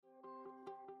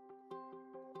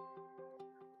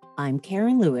I'm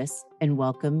Karen Lewis, and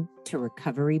welcome to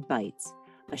Recovery Bites,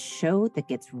 a show that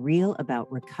gets real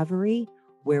about recovery,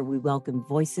 where we welcome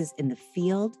voices in the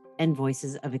field and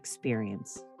voices of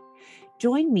experience.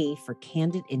 Join me for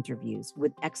candid interviews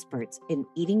with experts in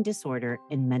eating disorder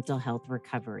and mental health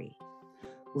recovery.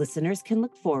 Listeners can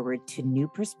look forward to new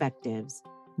perspectives,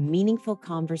 meaningful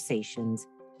conversations,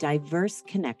 diverse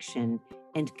connection,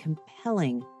 and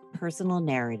compelling personal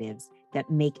narratives that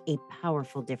make a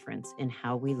powerful difference in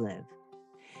how we live.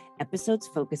 Episodes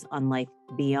focus on life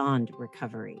beyond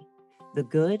recovery, the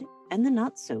good and the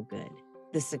not so good,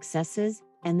 the successes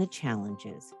and the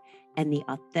challenges, and the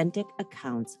authentic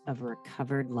accounts of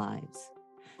recovered lives.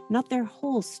 Not their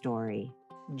whole story,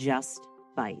 just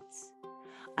bites.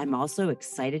 I'm also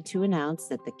excited to announce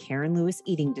that the Karen Lewis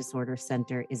Eating Disorder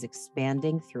Center is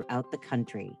expanding throughout the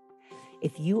country.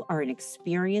 If you are an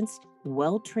experienced,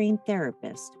 well-trained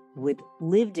therapist with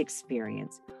lived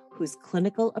experience whose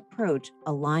clinical approach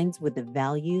aligns with the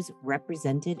values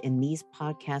represented in these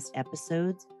podcast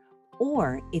episodes,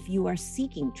 or if you are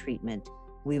seeking treatment,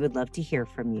 we would love to hear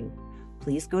from you.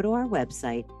 Please go to our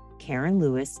website,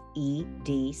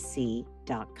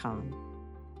 KarenLewisEDC.com.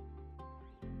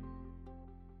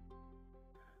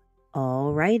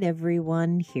 All right,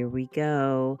 everyone, here we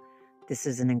go. This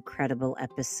is an incredible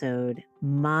episode.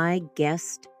 My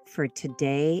guest for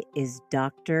today is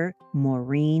Dr.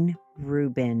 Maureen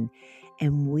Rubin,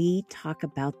 and we talk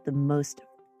about the most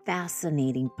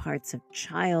fascinating parts of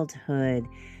childhood,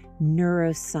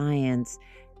 neuroscience,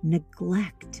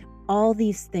 neglect, all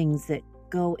these things that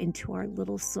go into our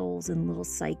little souls and little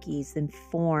psyches and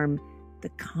form the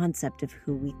concept of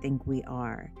who we think we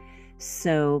are.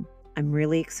 So I'm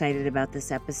really excited about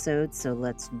this episode, so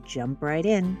let's jump right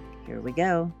in. Here we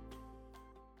go.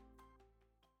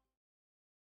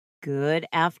 Good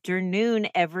afternoon,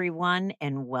 everyone,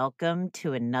 and welcome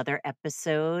to another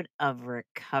episode of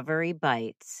Recovery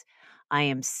Bites. I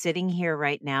am sitting here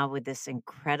right now with this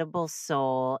incredible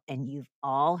soul, and you've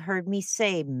all heard me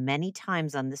say many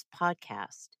times on this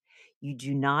podcast, you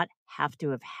do not have to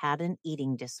have had an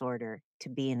eating disorder to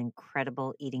be an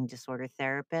incredible eating disorder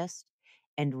therapist.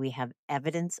 And we have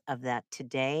evidence of that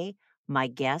today. My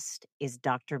guest is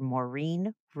Dr.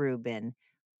 Maureen Rubin.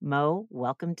 Mo,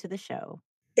 welcome to the show.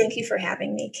 Thank you for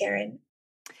having me, Karen.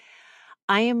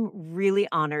 I am really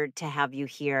honored to have you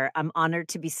here. I'm honored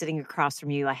to be sitting across from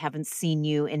you. I haven't seen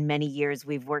you in many years.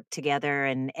 We've worked together,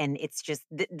 and it's just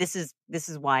this is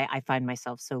why I find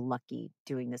myself so lucky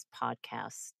doing this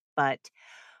podcast. But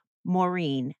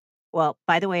Maureen, well,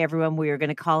 by the way, everyone, we are going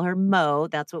to call her Mo.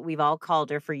 That's what we've all called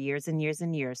her for years and years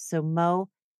and years. So Mo,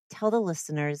 tell the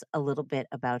listeners a little bit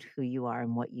about who you are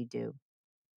and what you do.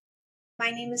 My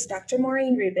name is Dr.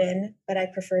 Maureen Rubin, but I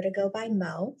prefer to go by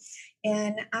Mo.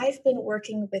 And I've been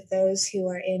working with those who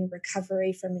are in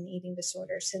recovery from an eating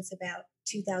disorder since about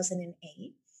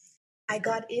 2008. I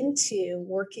got into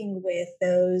working with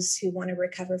those who want to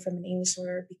recover from an eating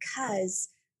disorder because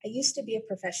I used to be a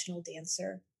professional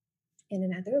dancer in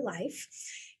another life.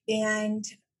 And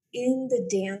in the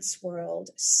dance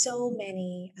world, so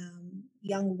many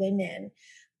young women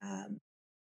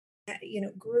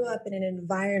grew up in an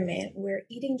environment where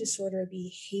eating disorder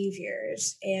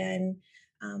behaviors and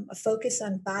a focus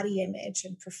on body image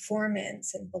and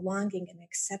performance and belonging and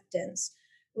acceptance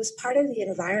was part of the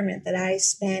environment that I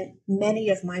spent many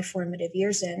of my formative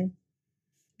years in.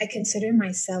 I consider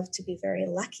myself to be very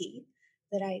lucky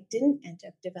that I didn't end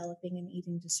up developing an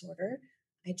eating disorder.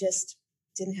 I just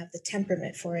didn't have the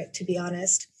temperament for it, to be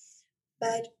honest.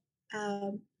 But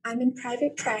I'm in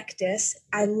private practice.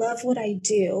 I love what I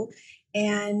do.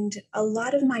 And a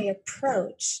lot of my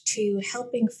approach to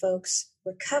helping folks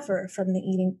recover from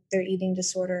their eating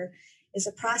disorder is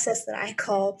a process that I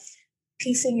call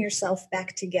piecing yourself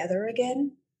back together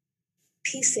again.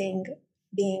 Piecing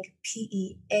being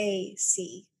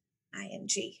PEACING.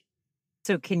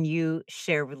 So can you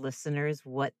share with listeners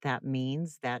what that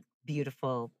means, that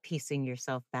beautiful piecing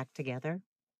yourself back together?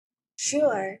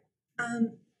 Sure.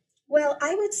 Well,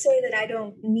 I would say that I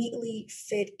don't neatly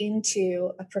fit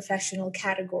into a professional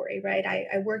category, right?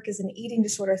 I work as an eating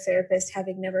disorder therapist,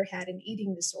 having never had an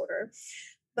eating disorder,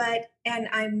 and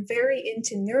I'm very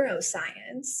into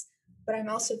neuroscience, but I'm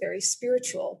also very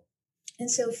spiritual. And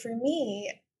so for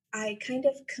me, I kind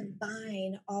of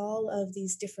combine all of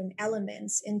these different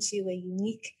elements into a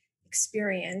unique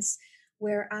experience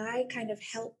where I kind of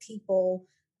help people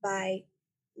by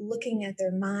looking at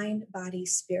their mind, body,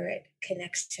 spirit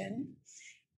connection.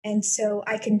 And so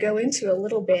I can go into a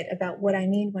little bit about what I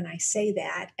mean when I say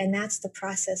that. And that's the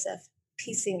process of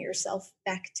piecing yourself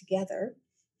back together.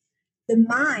 The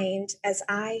mind, as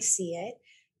I see it,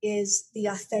 is the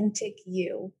authentic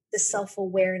you. the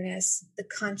self-awareness, the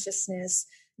consciousness,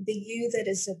 the you that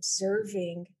is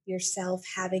observing yourself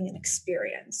having an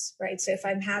experience, right? So if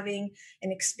I'm having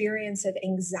an experience of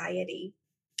anxiety,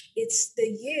 it's the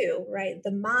you, right?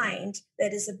 The mind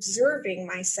that is observing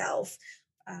myself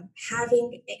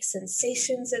having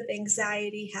sensations of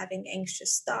anxiety, having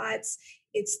anxious thoughts.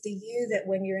 It's the you that,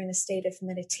 when you're in a state of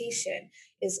meditation,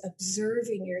 is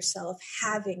observing yourself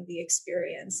having the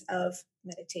experience of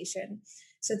meditation.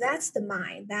 So that's the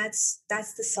mind. That's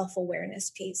the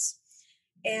self-awareness piece.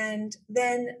 And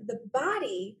then the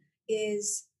body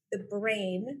is the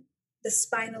brain, the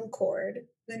spinal cord,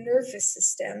 the nervous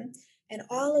system, and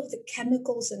all of the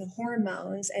chemicals and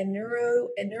hormones and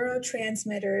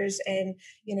neurotransmitters and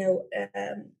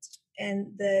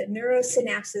and the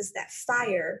neurosynapses that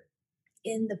fire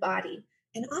in the body.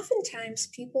 And oftentimes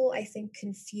people, I think,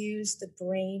 confuse the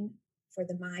brain for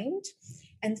the mind.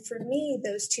 And for me,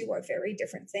 those two are very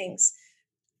different things.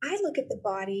 I look at the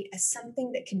body as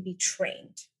something that can be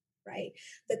trained, right?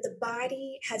 That the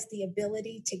body has the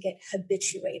ability to get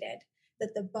habituated,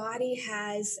 that the body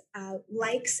has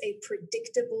likes a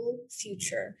predictable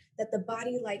future, that the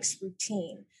body likes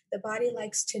routine. The body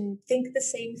likes to think the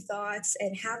same thoughts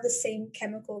and have the same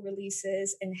chemical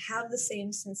releases and have the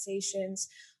same sensations,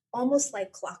 almost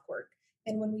like clockwork.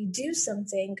 And when we do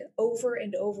something over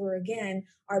and over again,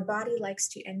 our body likes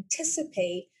to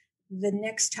anticipate the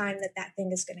next time that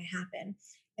thing is going to happen.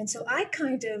 And so I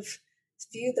kind of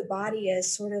view the body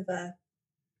as sort of a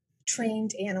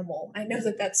trained animal. I know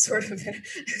that that's sort of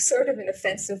an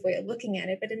offensive way of looking at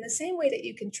it, but in the same way that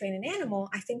you can train an animal,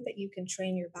 I think that you can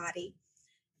train your body.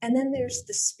 And then there's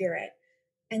the spirit.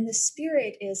 And the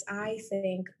spirit is, I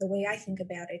think, the way I think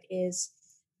about it is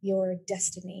your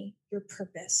destiny, your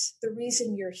purpose, the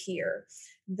reason you're here,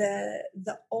 the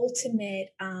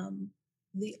ultimate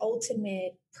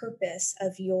purpose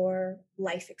of your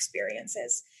life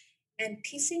experiences. And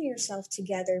piecing yourself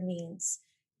together means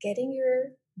getting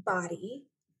your body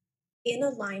in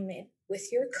alignment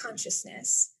with your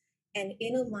consciousness and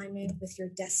in alignment with your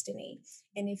destiny.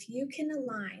 And if you can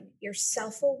align your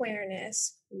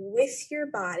self-awareness with your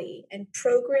body and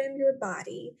program your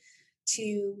body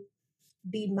to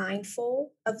be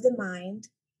mindful of the mind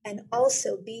and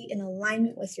also be in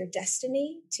alignment with your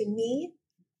destiny, to me,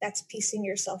 that's piecing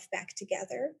yourself back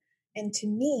together. And to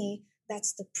me,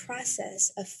 that's the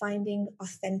process of finding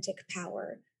authentic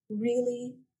power,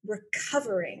 really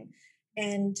recovering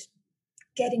and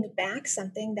getting back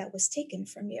something that was taken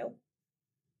from you.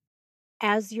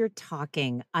 As you're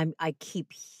talking, I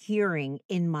keep hearing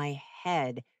in my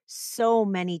head so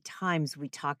many times we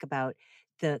talk about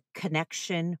the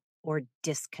connection or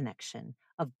disconnection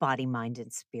of body, mind,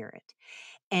 and spirit.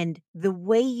 And the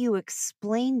way you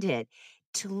explained it,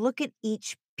 to look at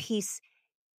each piece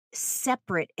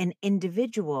separate and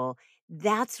individual,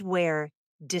 that's where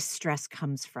distress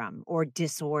comes from or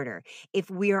disorder. If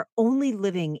we are only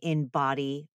living in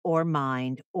body or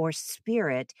mind or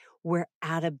spirit, we're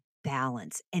out of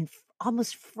balance and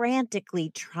almost frantically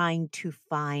trying to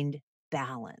find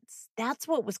balance. That's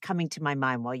what was coming to my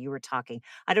mind while you were talking.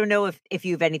 I don't know if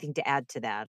you have anything to add to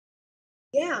that.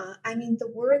 Yeah, I mean, the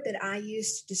word that I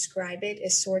use to describe it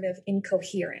is sort of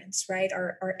incoherence, right?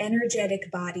 Our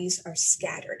energetic bodies are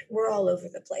scattered. We're all over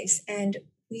the place. And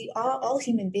we all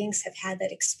human beings have had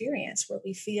that experience where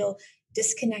we feel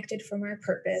disconnected from our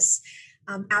purpose,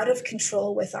 out of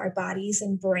control with our bodies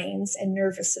and brains and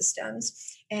nervous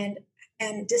systems, and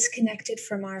disconnected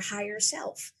from our higher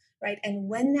self, right? And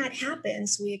when that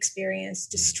happens, we experience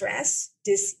distress,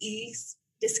 dis-ease,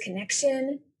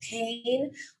 disconnection,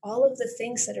 pain, all of the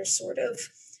things that are sort of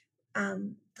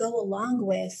go along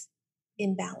with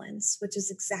imbalance, which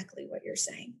is exactly what you're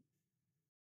saying.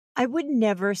 I would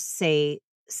never say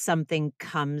something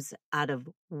comes out of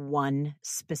one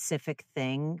specific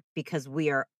thing because we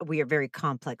are very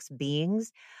complex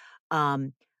beings.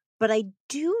 Um, but I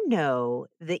do know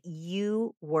that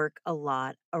you work a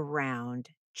lot around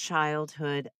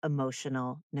childhood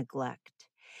emotional neglect.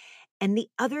 And the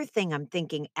other thing I'm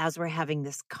thinking as we're having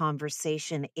this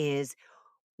conversation is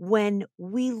when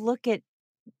we look at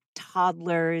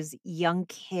toddlers, young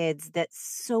kids that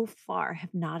so far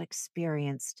have not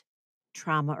experienced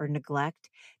trauma or neglect.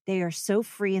 They are so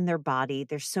free in their body.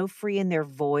 They're so free in their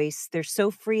voice. They're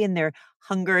so free in their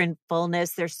hunger and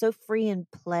fullness. They're so free in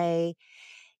play.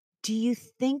 Do you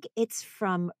think it's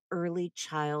from early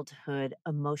childhood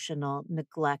emotional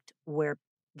neglect where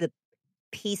the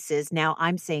pieces, now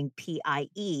I'm saying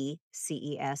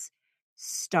PIECES,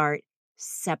 start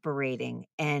separating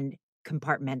and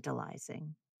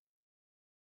compartmentalizing?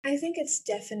 I think it's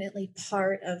definitely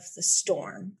part of the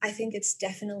storm. I think it's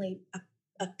definitely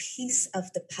a piece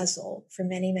of the puzzle for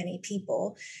many, many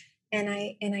people. And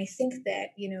I think that,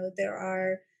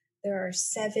 there are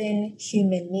seven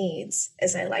human needs,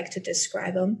 as I like to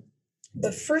describe them.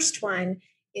 The first one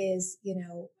is,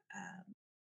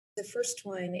 the first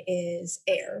one is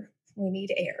air. We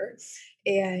need air,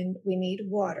 and we need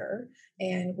water,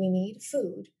 and we need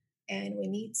food, and we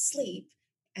need sleep,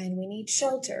 and we need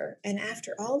shelter. And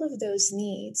after all of those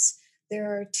needs, there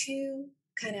are two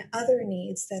kind of other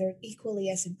needs that are equally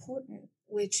as important,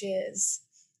 which is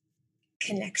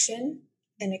connection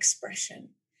and expression.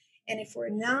 And if we're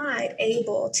not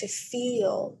able to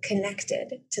feel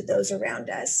connected to those around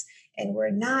us, and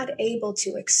we're not able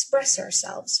to express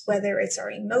ourselves, whether it's our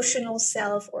emotional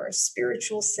self or our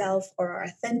spiritual self or our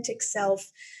authentic self,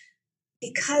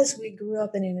 because we grew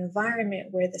up in an environment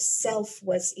where the self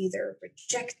was either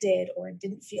rejected or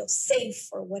didn't feel safe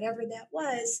or whatever that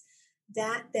was,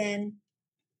 that then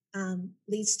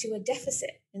leads to a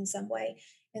deficit in some way.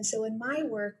 And so in my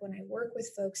work, when I work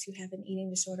with folks who have an eating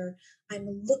disorder,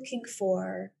 I'm looking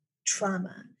for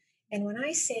trauma. And when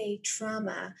I say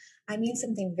trauma, I mean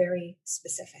something very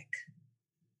specific.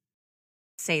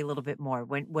 Say a little bit more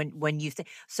when you say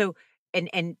so.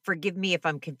 And forgive me if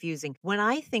I'm confusing. When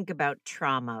I think about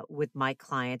trauma with my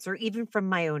clients, or even from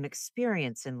my own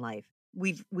experience in life,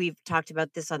 we've talked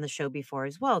about this on the show before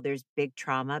as well. There's big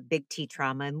trauma, big T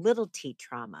trauma, and little T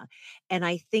trauma. And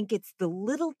I think it's the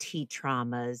little T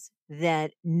traumas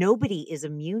that nobody is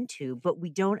immune to, but we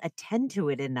don't attend to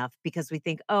it enough because we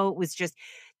think, oh, it was just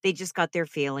they just got their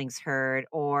feelings hurt,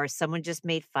 or someone just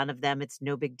made fun of them. It's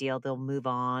no big deal. They'll move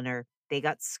on, or they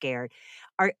got scared.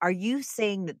 Are you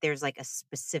saying that there's like a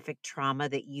specific trauma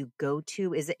that you go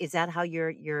to? Is that how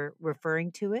you're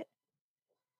referring to it?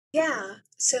 Yeah.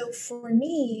 So for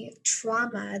me,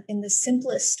 trauma in the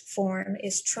simplest form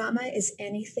is trauma is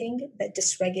anything that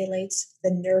dysregulates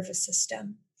the nervous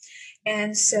system.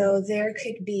 And so there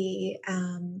could be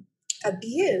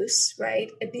abuse, right?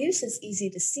 Abuse is easy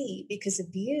to see because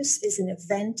abuse is an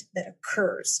event that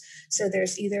occurs. So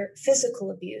there's either physical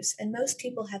abuse, and most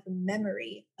people have a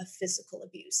memory of physical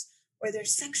abuse, or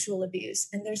there's sexual abuse,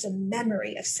 and there's a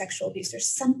memory of sexual abuse.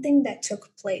 There's something that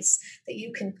took place that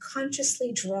you can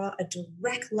consciously draw a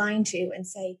direct line to and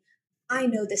say, I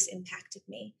know this impacted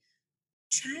me.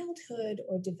 Childhood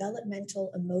or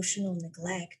developmental emotional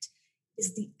neglect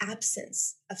is the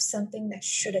absence of something that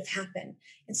should have happened.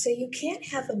 And so you can't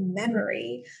have a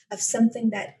memory of something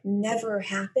that never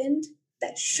happened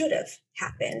that should have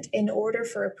happened in order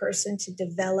for a person to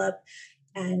develop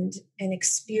and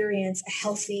experience a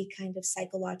healthy kind of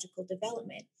psychological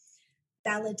development.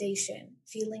 Validation,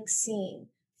 feeling seen,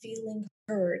 feeling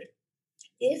heard.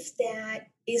 If that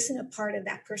isn't a part of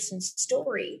that person's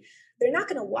story, they're not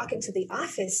going to walk into the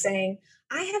office saying,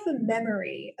 I have a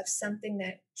memory of something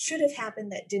that should have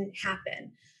happened that didn't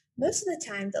happen. Most of the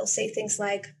time, they'll say things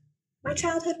like, my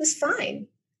childhood was fine.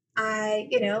 I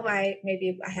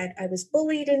was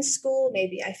bullied in school.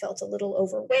 Maybe I felt a little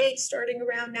overweight starting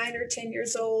around 9 or 10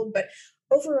 years old, but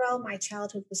overall, my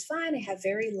childhood was fine. I have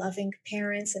very loving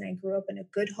parents and I grew up in a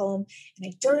good home. And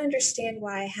I don't understand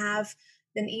why I have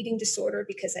an eating disorder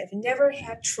because I've never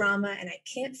had trauma and I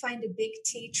can't find a big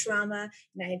T trauma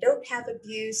and I don't have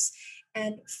abuse.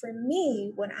 And for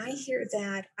me, when I hear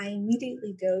that, I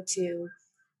immediately go to,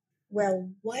 well,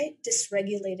 what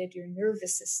dysregulated your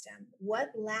nervous system?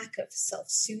 What lack of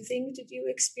self-soothing did you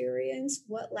experience?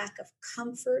 What lack of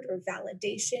comfort or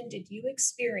validation did you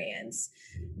experience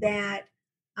that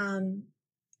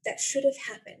that should have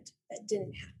happened, that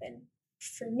didn't happen?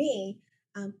 For me,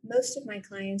 most of my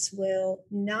clients will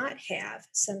not have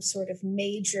some sort of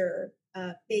major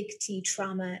big T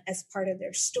trauma as part of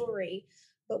their story.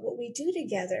 But what we do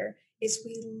together is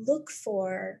we look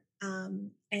for,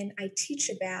 and I teach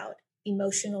about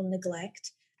emotional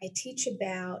neglect. I teach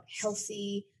about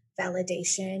healthy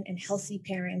validation and healthy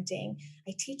parenting.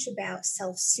 I teach about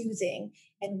self-soothing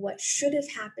and what should have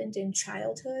happened in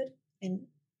childhood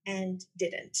and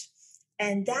didn't.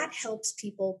 And that helps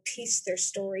people piece their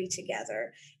story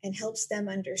together and helps them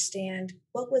understand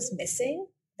what was missing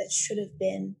that should have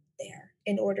been there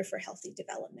in order for healthy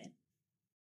development.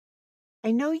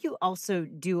 I know you also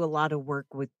do a lot of work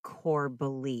with core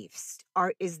beliefs.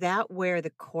 Is that where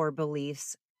the core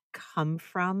beliefs come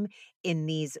from in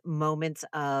these moments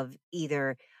of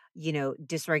either,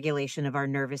 dysregulation of our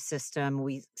nervous system?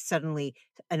 We suddenly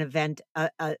an event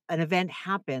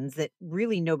happens that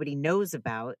really nobody knows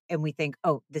about, and we think,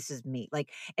 oh, this is me. Like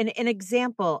an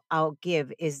example I'll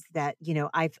give is that,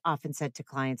 I've often said to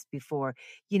clients before,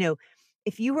 you know,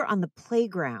 if you were on the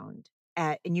playground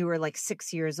and you were like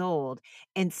 6 years old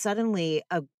and suddenly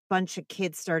a bunch of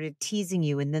kids started teasing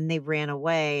you and then they ran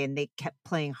away and they kept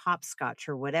playing hopscotch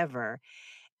or whatever.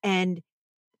 And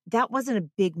that wasn't a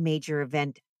big major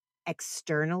event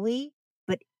externally,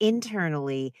 but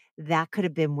internally, that could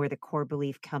have been where the core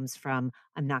belief comes from.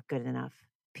 I'm not good enough.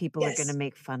 People are going to Yes.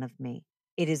 make fun of me.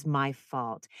 It is my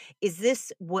fault. Is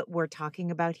this what we're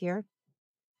talking about here?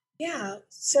 Yeah.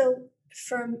 So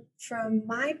from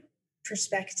my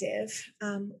perspective,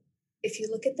 if you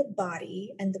look at the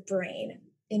body and the brain,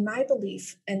 in my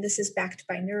belief, and this is backed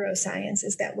by neuroscience,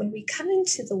 is that when we come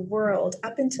into the world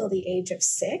up until the age of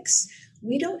 6,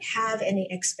 we don't have any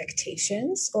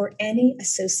expectations or any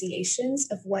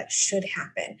associations of what should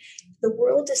happen. The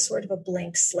world is sort of a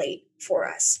blank slate for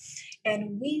us.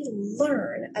 And we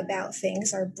learn about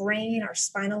things. Our brain, our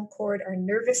spinal cord, our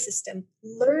nervous system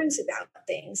learns about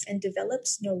things and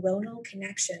develops neuronal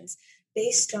connections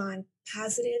based on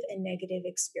positive and negative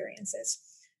experiences.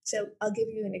 So I'll give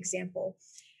you an example.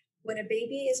 When a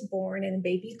baby is born and a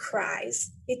baby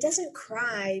cries, it doesn't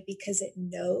cry because it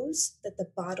knows that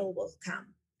the bottle will come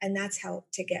and that's how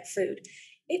to get food.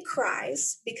 It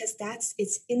cries because that's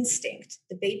its instinct.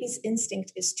 The baby's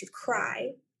instinct is to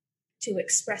cry, to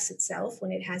express itself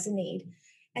when it has a need.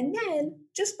 And then,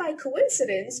 just by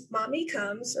coincidence, mommy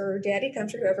comes or daddy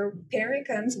comes or whoever, parent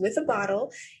comes with a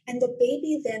bottle, and the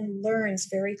baby then learns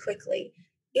very quickly,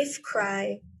 if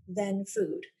cry, then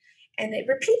food. And it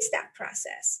repeats that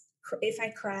process. If I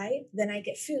cry, then I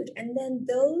get food. And then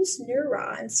those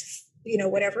neurons,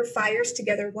 whatever fires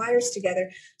together, wires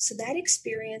together. So that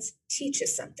experience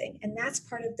teaches something. And that's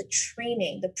part of the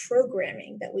training, the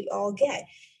programming that we all get.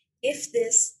 If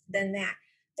this, then that.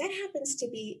 That happens to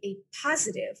be a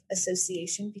positive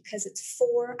association because it's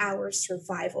for our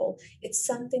survival. It's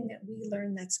something that we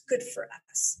learn that's good for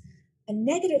us. A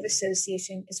negative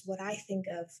association is what I think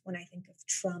of when I think of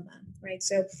trauma, right?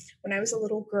 So when I was a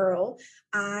little girl,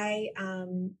 I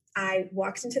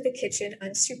walked into the kitchen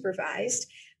unsupervised.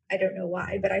 I don't know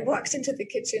why, but I walked into the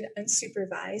kitchen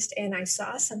unsupervised and I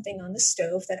saw something on the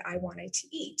stove that I wanted to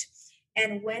eat.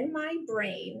 And when my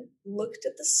brain looked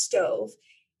at the stove,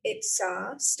 it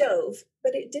saw stove,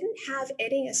 but it didn't have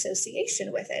any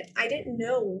association with it. I didn't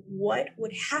know what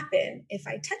would happen if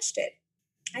I touched it.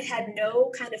 I had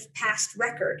no kind of past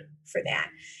record for that.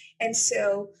 And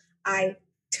so I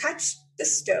touched the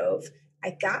stove,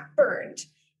 I got burned.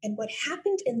 And what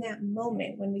happened in that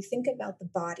moment, when we think about the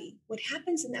body, what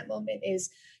happens in that moment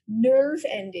is nerve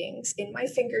endings in my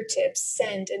fingertips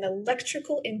send an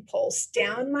electrical impulse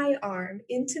down my arm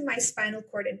into my spinal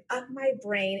cord and up my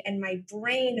brain, and my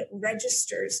brain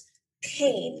registers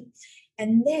pain.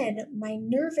 And then my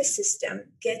nervous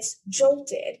system gets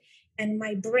jolted and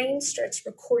my brain starts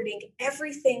recording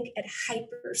everything at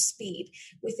hyper speed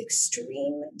with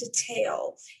extreme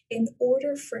detail in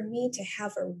order for me to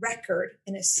have a record,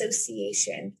 an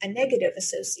association, a negative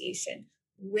association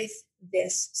with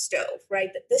this stove, right?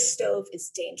 That this stove is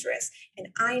dangerous and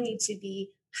I need to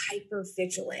be hyper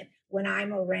vigilant when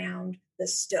I'm around the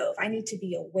stove. I need to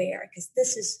be aware because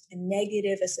this is a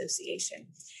negative association.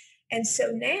 And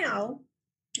so now,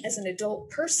 as an adult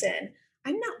person,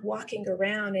 I'm not walking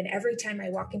around and every time I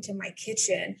walk into my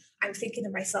kitchen, I'm thinking to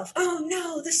myself, oh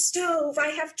no, the stove, I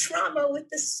have trauma with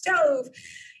the stove.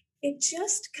 It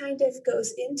just kind of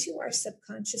goes into our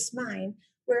subconscious mind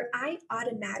where I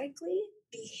automatically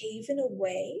behave in a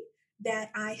way that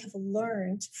I have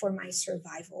learned for my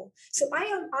survival. So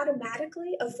I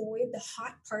automatically avoid the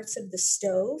hot parts of the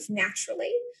stove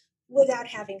naturally without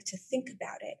having to think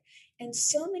about it. And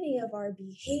so many of our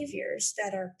behaviors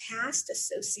that are past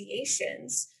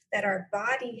associations that our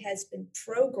body has been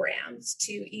programmed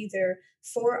to either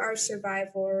for our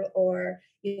survival or,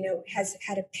 has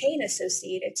had a pain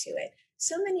associated to it.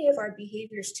 So many of our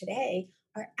behaviors today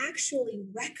are actually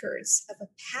records of a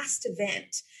past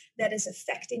event that is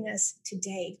affecting us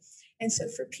today. And so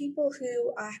for people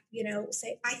who,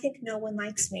 say, I think no one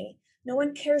likes me, no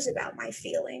one cares about my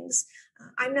feelings,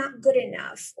 I'm not good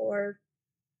enough, or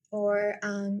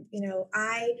I'm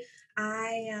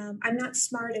not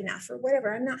smart enough, or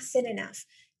whatever, I'm not thin enough.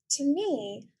 To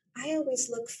me, I always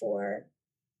look for,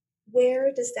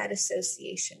 where does that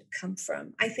association come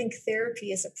from? I think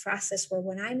therapy is a process where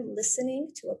when I'm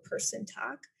listening to a person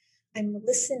talk, I'm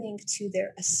listening to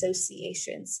their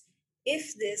associations.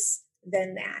 If this,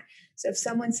 then that. So if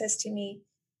someone says to me,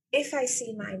 if I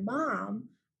see my mom,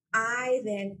 I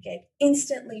then get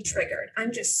instantly triggered.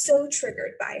 I'm just so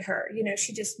triggered by her.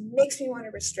 She just makes me want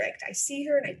to restrict. I see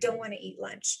her and I don't want to eat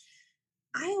lunch.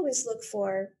 I always look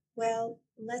for, well,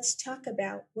 let's talk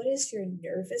about, what is your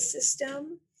nervous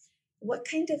system what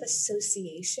kind of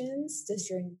associations does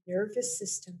your nervous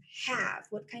system have?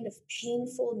 What kind of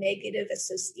painful negative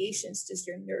associations does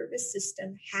your nervous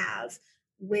system have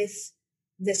with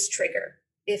this trigger,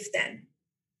 if then?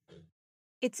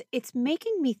 It's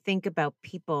making me think about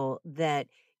people that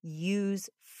use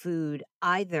food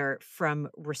either from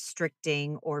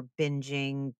restricting or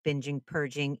binging,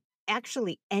 purging,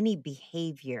 actually any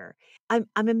behavior. I'm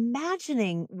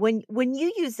imagining when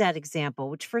you use that example,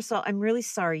 which first of all, I'm really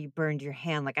sorry you burned your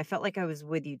hand. Like I felt like I was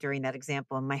with you during that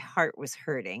example and my heart was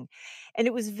hurting. And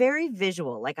it was very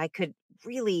visual. Like I could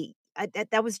really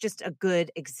that was just a good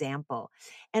example.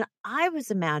 And I was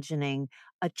imagining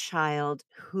a child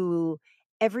who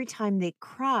every time they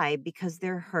cry because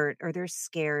they're hurt or they're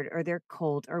scared or they're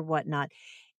cold or whatnot,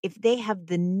 if they have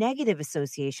the negative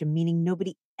association, meaning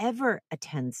nobody ever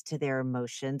attends to their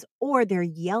emotions or they're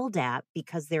yelled at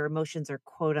because their emotions are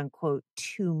quote unquote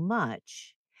too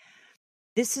much,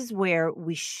 this is where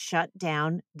we shut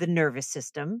down the nervous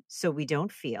system so we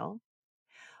don't feel,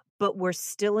 but we're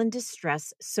still in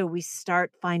distress. So we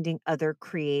start finding other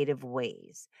creative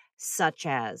ways, such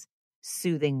as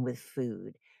soothing with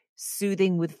food,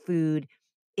 soothing with food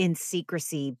in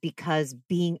secrecy because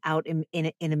being out in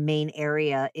a main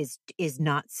area is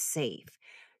not safe.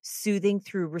 Soothing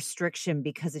through restriction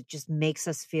because it just makes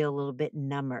us feel a little bit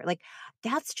number. Like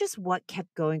that's just what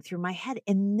kept going through my head.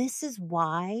 And this is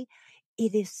why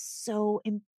it is so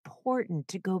important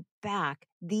to go back.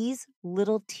 These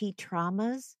little T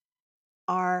traumas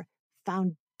are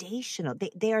foundational.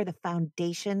 They are the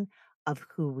foundation of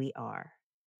who we are.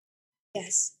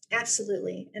 Yes,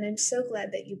 absolutely. And I'm so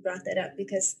glad that you brought that up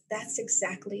because that's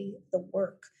exactly the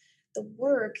work. The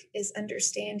work is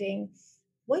understanding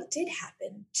what did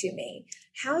happen to me?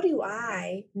 How do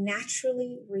I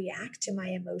naturally react to my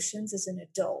emotions as an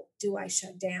adult? Do I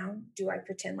shut down? Do I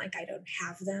pretend like I don't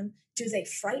have them? Do they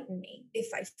frighten me? If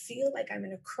I feel like I'm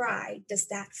going to cry, does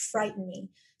that frighten me?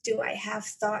 Do I have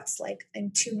thoughts like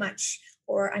I'm too much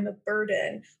or I'm a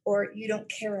burden or you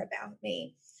don't care about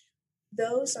me?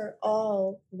 Those are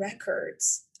all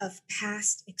records of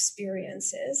past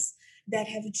experiences that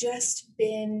have just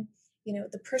been,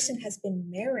 the person has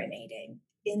been marinating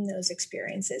in those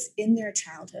experiences in their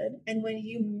childhood. And when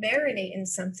you marinate in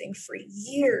something for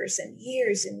years and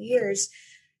years and years,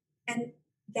 and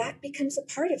that becomes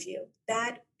a part of you,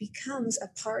 that becomes a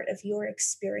part of your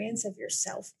experience of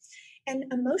yourself.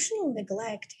 And emotional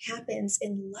neglect happens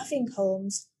in loving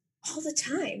homes all the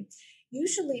time,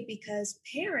 usually because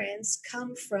parents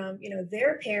come from,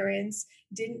 their parents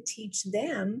didn't teach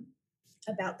them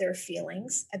about their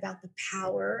feelings, about the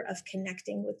power of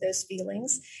connecting with those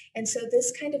feelings. And so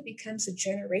this kind of becomes a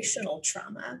generational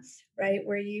trauma, right?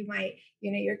 Where you might,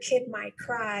 your kid might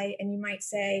cry and you might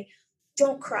say,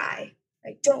 don't cry,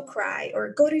 right? Don't cry,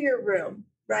 or go to your room,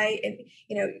 right? And,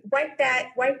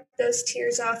 wipe those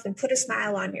tears off and put a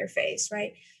smile on your face,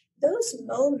 right? Those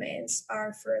moments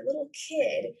are for a little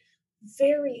kid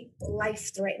very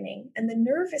life threatening. And the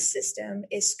nervous system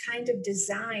is kind of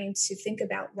designed to think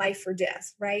about life or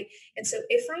death, right? And so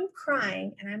if I'm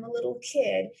crying and I'm a little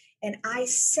kid and I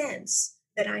sense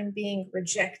that I'm being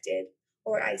rejected,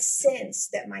 or I sense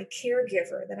that my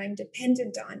caregiver that I'm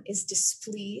dependent on is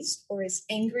displeased or is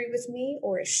angry with me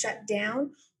or is shut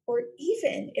down, or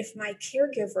even if my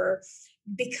caregiver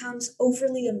becomes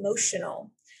overly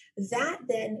emotional, that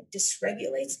then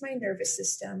dysregulates my nervous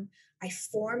system. I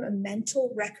form a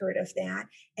mental record of that,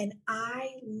 and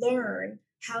I learn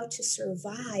how to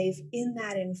survive in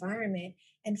that environment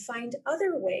and find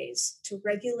other ways to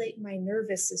regulate my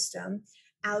nervous system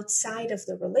outside of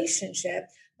the relationship.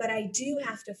 But I do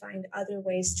have to find other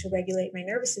ways to regulate my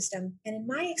nervous system. And in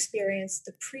my experience,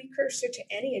 the precursor to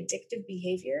any addictive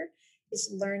behavior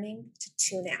is learning to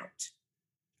tune out.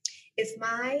 If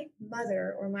my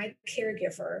mother or my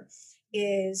caregiver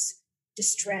is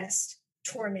distressed,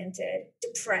 tormented,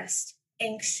 depressed,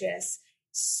 anxious,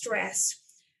 stressed,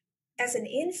 as an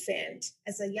infant,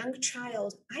 as a young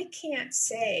child, I can't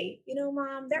say,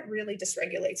 mom, that really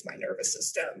dysregulates my nervous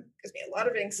system, gives me a lot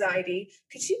of anxiety.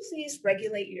 Could you please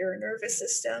regulate your nervous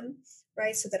system,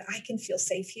 right? So that I can feel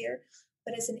safe here.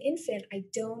 But as an infant, I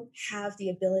don't have the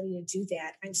ability to do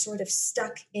that. I'm sort of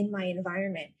stuck in my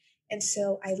environment. And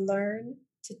so I learn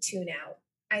to tune out.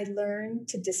 I learn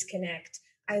to disconnect.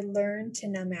 I learn to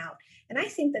numb out. And I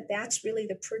think that that's really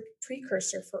the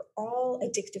precursor for all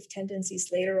addictive tendencies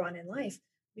later on in life.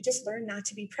 We just learn not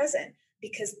to be present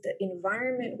because the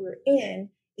environment we're in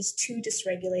is too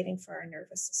dysregulating for our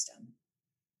nervous system.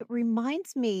 It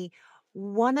reminds me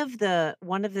one of the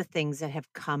things that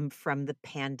have come from the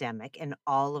pandemic and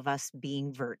all of us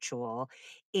being virtual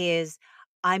is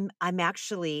I'm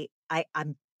actually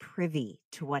I'm privy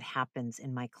to what happens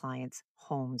in my clients'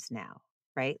 homes now,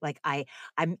 right? Like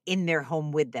I'm in their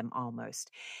home with them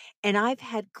almost. And I've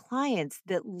had clients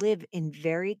that live in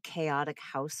very chaotic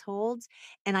households,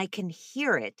 and I can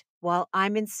hear it while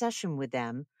I'm in session with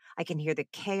them. I can hear the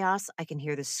chaos, I can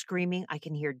hear the screaming, I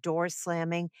can hear doors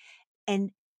slamming,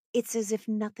 and it's as if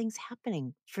nothing's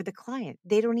happening for the client.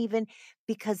 They don't even,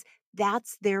 because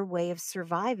that's their way of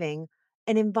surviving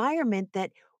an environment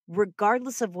that,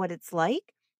 regardless of what it's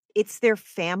like, it's their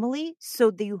family.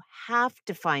 So you have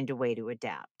to find a way to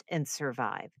adapt and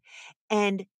survive.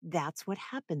 And that's what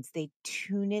happens. They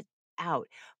tune it out.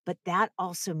 But that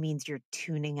also means you're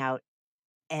tuning out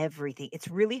everything. It's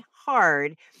really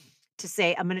hard to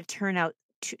say, I'm going to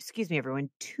excuse me, everyone,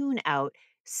 tune out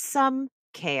some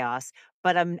chaos,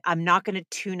 but I'm not going to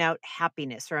tune out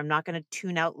happiness, or I'm not going to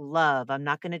tune out love. I'm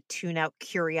not going to tune out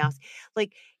curiosity.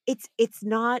 Like it's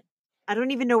not, I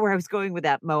don't even know where I was going with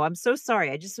that, Mo. I'm so sorry.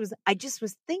 I just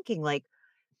was thinking, like,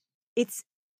 it's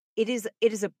it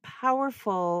is a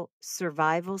powerful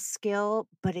survival skill,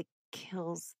 but it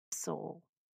kills the soul.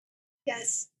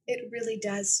 Yes, it really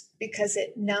does, because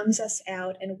it numbs us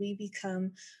out and we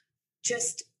become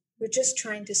just, we're just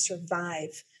trying to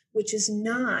survive, which is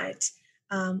not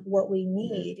what we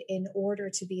need in order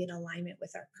to be in alignment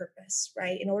with our purpose,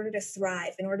 right? In order to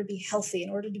thrive, in order to be healthy, in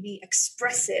order to be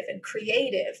expressive and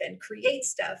creative and create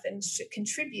stuff and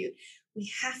contribute, we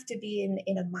have to be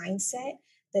in a mindset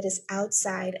that is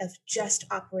outside of just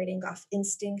operating off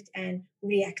instinct and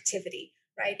reactivity,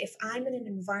 right? If I'm in an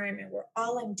environment where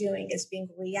all I'm doing is being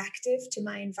reactive to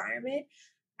my environment,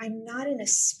 I'm not in a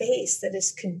space that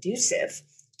is conducive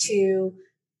to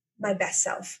my best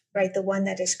self, right? The one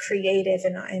that is creative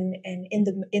and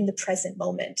in the present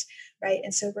moment, right?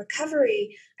 And so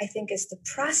recovery, I think, is the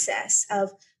process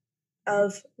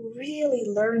of really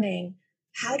learning,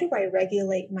 how do I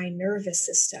regulate my nervous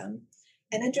system,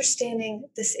 and understanding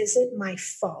this isn't my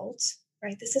fault,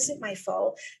 right? This isn't my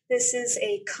fault. This is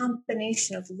a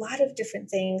combination of a lot of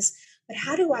different things. But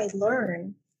how do I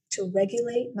learn to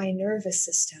regulate my nervous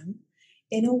system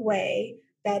in a way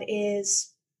that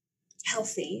is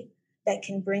healthy, that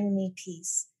can bring me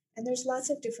peace? And there's lots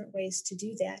of different ways to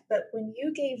do that. But when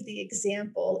you gave the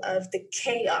example of the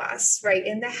chaos, right,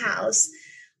 in the house,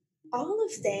 all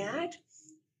of that,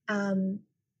 um,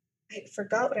 I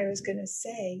forgot what I was going to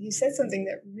say. You said something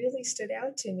that really stood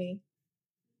out to me.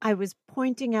 I was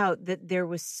pointing out that there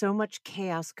was so much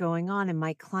chaos going on, and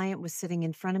my client was sitting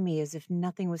in front of me as if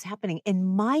nothing was happening. In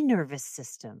my nervous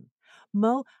system,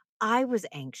 Mo, I was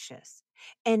anxious.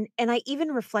 And I even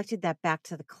reflected that back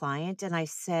to the client, and I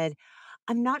said,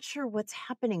 I'm not sure what's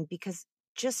happening, because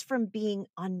just from being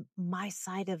on my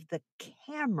side of the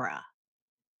camera,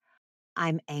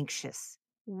 I'm anxious.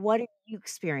 What are you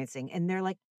experiencing? And they're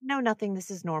like, no, nothing.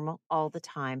 This is normal all the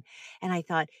time. And I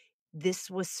thought, this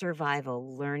was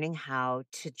survival, learning how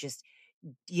to just,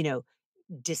 you know,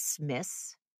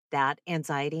 dismiss that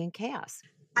anxiety and chaos.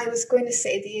 I was going to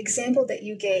say the example that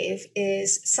you gave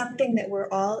is something that we're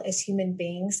all as human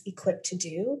beings equipped to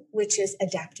do, which is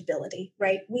adaptability,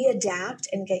 right? We adapt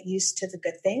and get used to the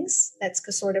good things. That's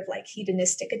sort of like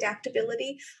hedonistic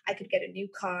adaptability. I could get a new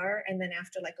car, and then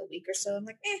after like a week or so, I'm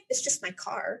like, it's just my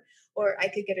car. Or I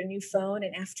could get a new phone,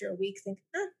 and after a week think,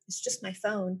 it's just my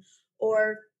phone.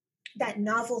 Or that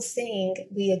novel thing,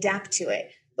 we adapt to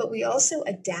it. But we also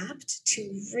adapt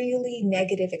to really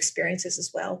negative experiences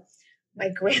as well. My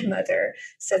grandmother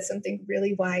said something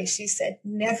really wise. She said,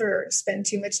 never spend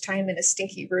too much time in a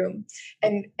stinky room.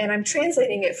 And I'm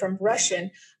translating it from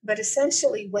Russian, but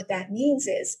essentially what that means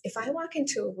is, if I walk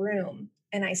into a room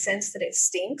and I sense that it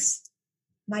stinks,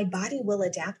 my body will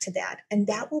adapt to that. And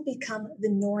that will become the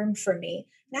norm for me.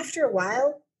 And after a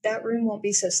while, that room won't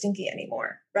be so stinky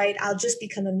anymore, right? I'll just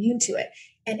become immune to it.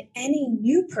 And any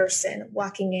new person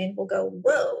walking in will go,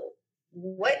 whoa,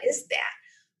 what is that?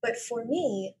 But for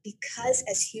me, because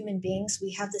as human beings,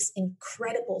 we have this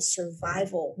incredible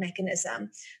survival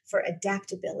mechanism for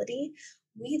adaptability,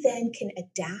 we then can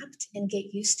adapt and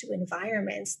get used to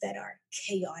environments that are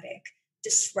chaotic,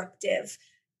 disruptive,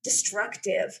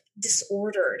 destructive,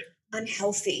 disordered,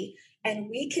 unhealthy. And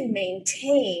we can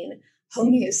maintain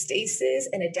homeostasis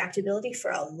and adaptability for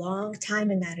a long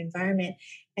time in that environment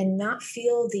and not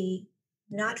feel the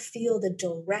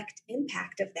direct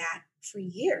impact of that for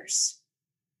years.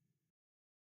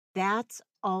 That's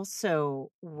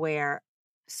also where,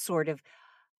 sort of,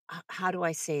 how do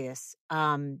I say this?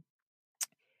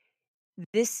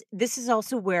 This is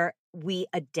also where we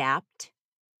adapt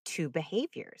to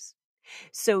behaviors.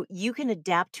 So you can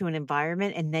adapt to an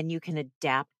environment, and then you can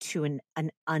adapt to an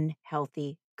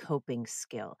unhealthy coping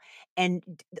skill. And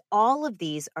all of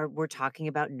these are, we're talking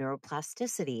about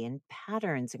neuroplasticity and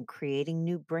patterns and creating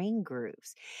new brain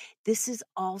grooves. This is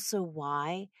also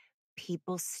why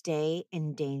people stay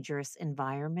in dangerous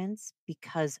environments,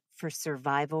 because for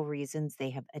survival reasons, they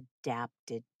have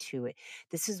adapted to it.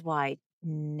 This is why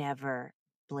never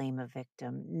blame a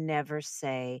victim, never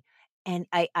say, and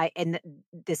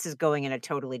this is going in a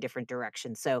totally different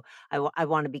direction. So I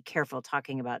want to be careful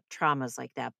talking about traumas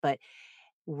like that, but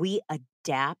we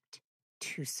adapt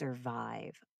to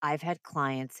survive. I've had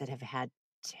clients that have had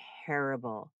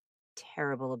terrible,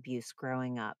 terrible abuse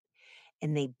growing up,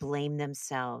 and they blame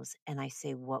themselves. And I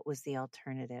say, what was the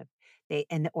alternative?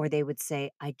 Or they would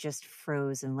say, I just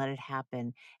froze and let it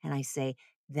happen. And I say,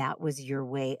 that was your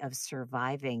way of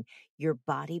surviving. Your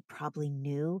body probably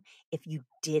knew if you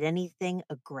did anything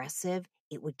aggressive,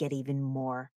 it would get even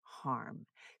more harm.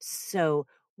 So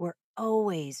we're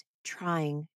always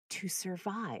trying to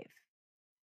survive.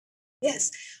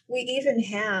 Yes, we even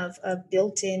have a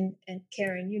built-in, and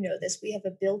Karen, you know this, we have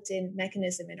a built-in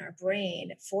mechanism in our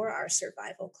brain for our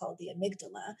survival called the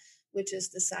amygdala, which is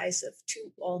the size of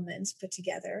two almonds put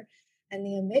together. And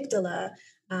the amygdala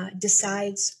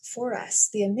decides for us.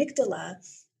 The amygdala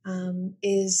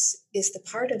is the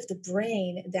part of the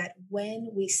brain that when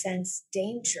we sense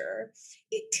danger,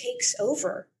 it takes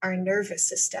over our nervous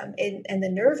system. And the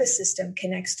nervous system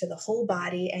connects to the whole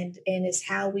body and is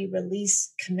how we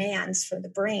release commands from the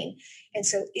brain. And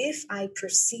so if I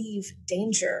perceive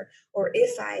danger or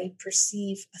if I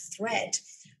perceive a threat,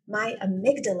 my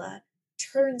amygdala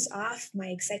turns off my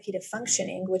executive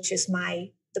functioning, which is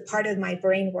the part of my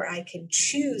brain where I can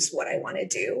choose what I want to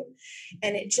do.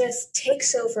 And it just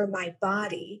takes over my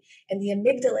body. And the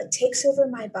amygdala takes over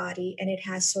my body, and it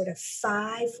has sort of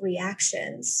 5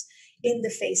 reactions in the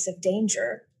face of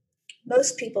danger.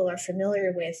 Most people are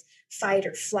familiar with fight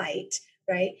or flight,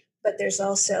 right? But there's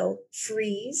also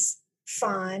freeze,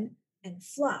 fawn, and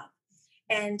flop.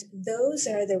 And those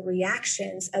are the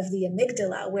reactions of the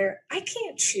amygdala where I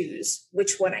can't choose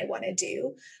which one I want to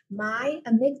do. My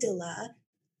amygdala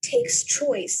takes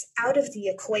choice out of the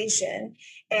equation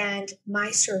and my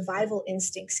survival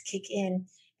instincts kick in.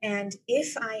 And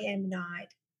if I am not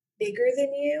bigger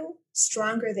than you,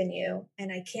 stronger than you,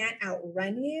 and I can't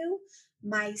outrun you,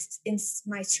 my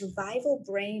survival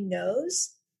brain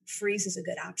knows freeze is a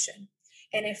good option.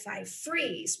 And if I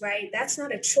freeze, right, that's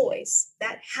not a choice.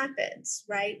 That happens,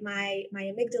 right? My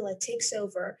amygdala takes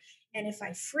over. And if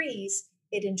I freeze,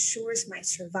 it ensures my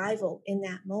survival in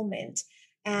that moment.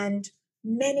 And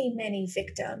many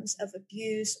victims of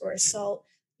abuse or assault,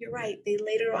 you're right, they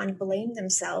later on blame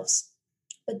themselves.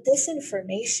 But this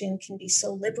information can be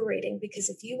so liberating, because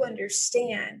if you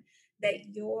understand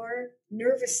that your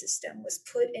nervous system was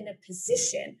put in a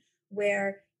position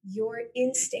where your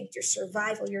instinct, your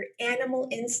survival, your animal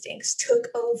instincts took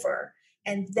over,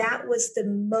 and that was the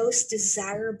most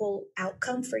desirable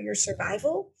outcome for your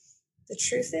survival, the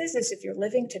truth is if you're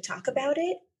living to talk about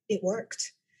it, it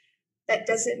worked. That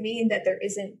doesn't mean that there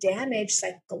isn't damage,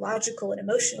 psychological and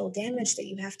emotional damage that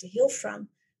you have to heal from,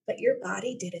 but your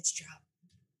body did its job.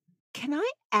 Can I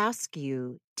ask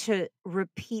you to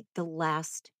repeat the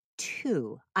last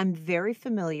 2? I'm very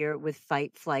familiar with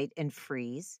fight, flight, and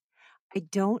freeze. I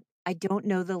don't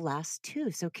know the last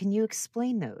 2. So can you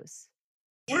explain those?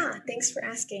 Yeah, thanks for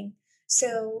asking.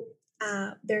 So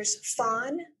there's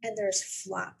fawn and there's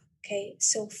flop. Okay,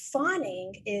 so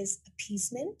fawning is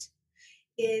appeasement.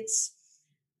 It's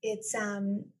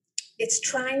it's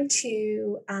trying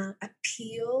to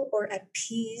appeal or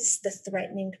appease the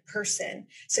threatening person.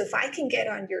 So if I can get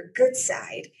on your good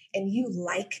side and you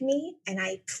like me and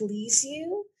I please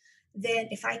you, then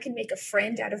if I can make a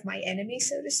friend out of my enemy,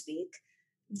 so to speak,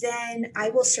 then I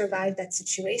will survive that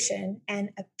situation. And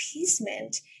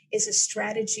appeasement is a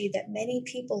strategy that many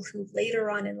people who later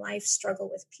on in life struggle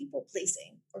with people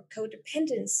pleasing or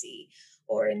codependency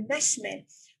or enmeshment,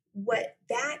 what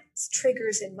that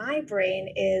triggers in my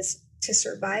brain is to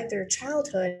survive their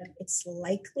childhood, it's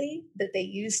likely that they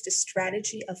used a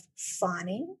strategy of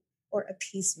fawning or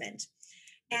appeasement.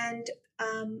 And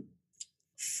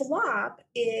flop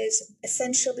is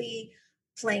essentially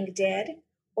playing dead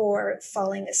or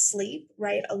falling asleep,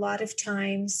 right? A lot of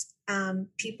times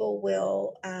people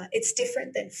will, it's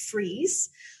different than freeze,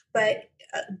 but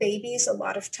babies a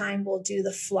lot of time will do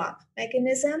the flop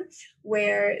mechanism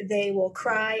where they will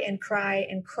cry and cry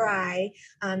and cry,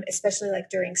 especially like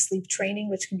during sleep training,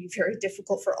 which can be very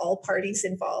difficult for all parties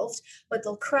involved. But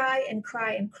they'll cry and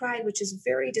cry and cry, which is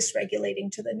very dysregulating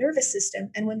to the nervous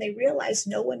system. And when they realize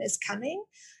no one is coming,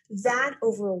 that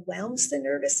overwhelms the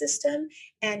nervous system.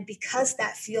 And because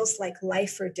that feels like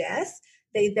life or death,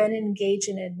 They then engage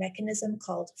in a mechanism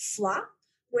called flop,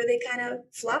 where they kind of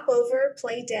flop over,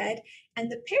 play dead,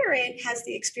 and the parent has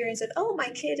the experience of, oh, my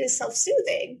kid is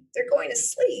self-soothing. They're going to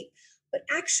sleep. But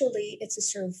actually, it's a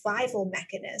survival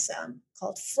mechanism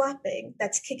called flopping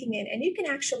that's kicking in. And you can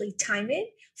actually time it.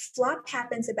 Flop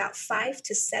happens about 5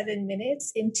 to 7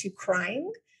 minutes into crying,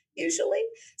 usually.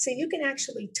 So you can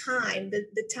actually time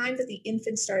the time that the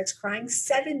infant starts crying,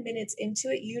 7 minutes into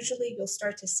it, usually you'll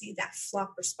start to see that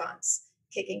flop response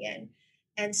kicking in.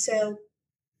 And so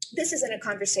this isn't a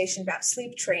conversation about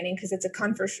sleep training because it's a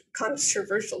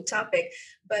controversial topic,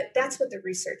 but that's what the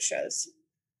research shows.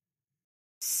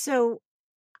 So,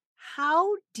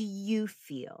 how do you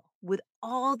feel with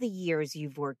all the years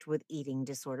you've worked with eating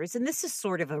disorders? And this is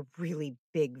sort of a really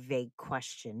big, vague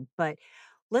question, but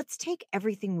let's take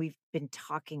everything we've been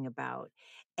talking about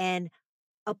and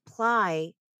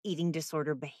apply eating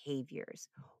disorder behaviors.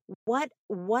 What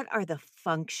are the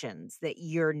functions that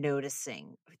you're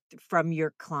noticing from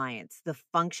your clients? The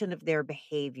function of their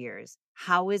behaviors.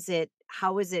 How is it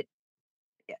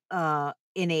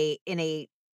in a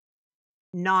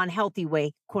non-healthy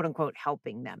way, quote unquote,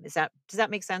 helping them? Does that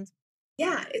make sense?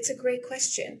 Yeah, it's a great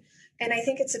question. And I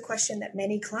think it's a question that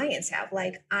many clients have.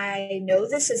 Like, I know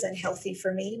this isn't healthy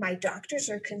for me. My doctors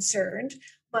are concerned,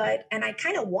 and I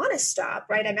kind of want to stop,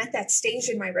 right? I'm at that stage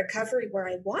in my recovery where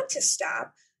I want to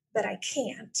stop, but I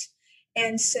can't.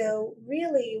 And so,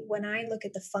 really, when I look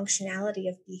at the functionality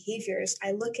of behaviors,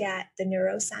 I look at the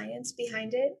neuroscience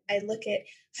behind it. I look at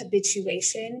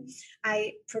habituation.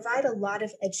 I provide a lot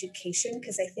of education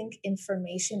because I think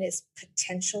information is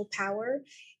potential power.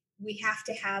 We have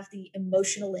to have the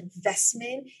emotional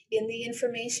investment in the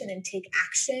information and take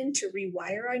action to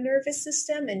rewire our nervous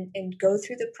system and go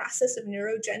through the process of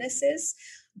neurogenesis.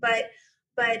 But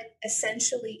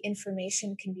essentially,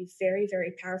 information can be very,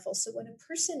 very powerful. So when a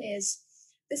person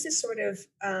this is sort of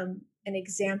an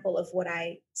example of what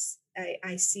I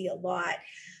see a lot.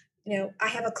 I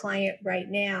have a client right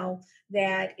now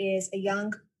that is a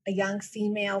young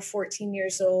female, 14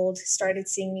 years old, started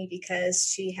seeing me because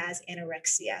she has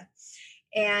anorexia.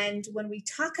 And when we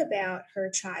talk about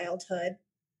her childhood,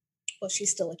 well,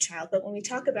 she's still a child, but when we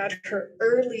talk about her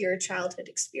earlier childhood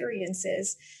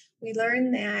experiences, we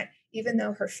learn that even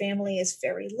though her family is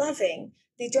very loving,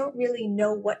 they don't really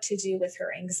know what to do with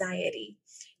her anxiety.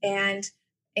 And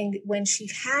when she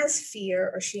has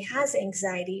fear or she has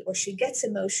anxiety or she gets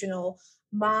emotional,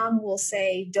 mom will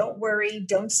say, don't worry,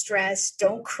 don't stress,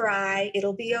 don't cry,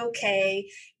 it'll be okay.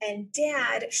 And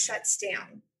dad shuts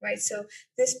down, right? So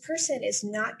this person is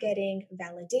not getting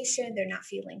validation. They're not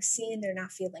feeling seen. They're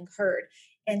not feeling heard.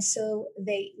 And so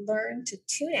they learn to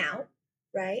tune out,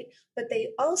 right? But they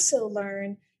also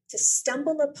learn to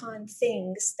stumble upon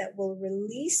things that will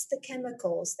release the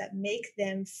chemicals that make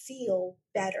them feel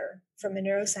better from a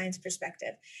neuroscience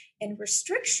perspective. And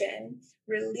restriction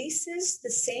releases the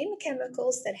same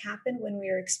chemicals that happen when we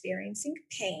are experiencing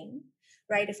pain,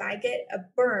 right? If I get a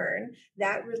burn,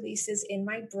 that releases in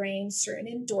my brain certain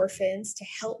endorphins to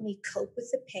help me cope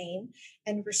with the pain.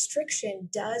 And restriction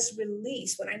does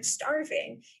release, when I'm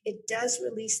starving, it does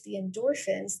release the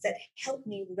endorphins that help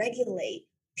me regulate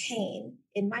pain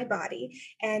in my body.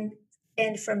 And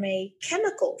from a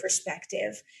chemical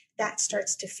perspective, that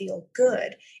starts to feel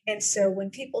good. And so when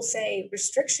people say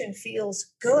restriction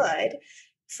feels good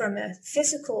from a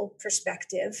physical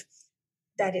perspective,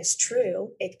 that is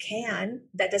true. It can.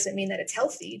 That doesn't mean that it's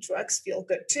healthy. Drugs feel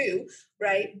good too,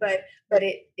 right? But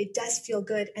it does feel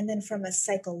good. And then from a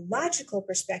psychological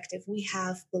perspective, we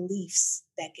have beliefs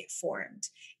that get formed.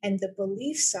 And the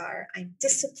beliefs are, I'm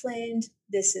disciplined,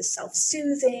 this is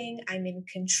self-soothing, I'm in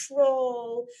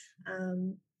control,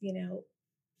 I'm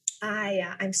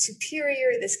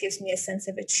superior, this gives me a sense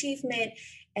of achievement.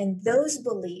 And those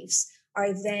beliefs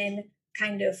are then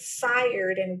kind of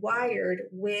fired and wired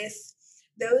with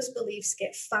those beliefs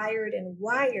get fired and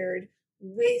wired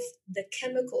with the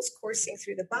chemicals coursing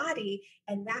through the body,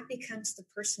 and that becomes the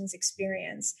person's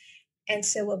experience. And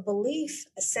so a belief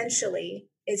essentially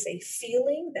is a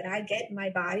feeling that I get in my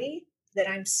body that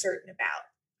I'm certain about.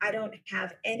 I don't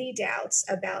have any doubts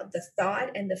about the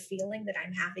thought and the feeling that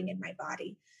I'm having in my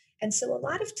body. And so a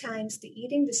lot of times the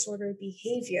eating disorder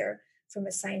behavior from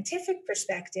a scientific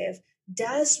perspective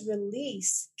does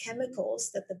release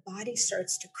chemicals that the body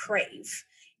starts to crave,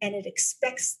 and it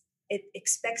expects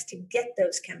to get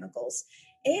those chemicals.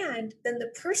 And then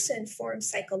the person forms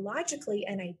psychologically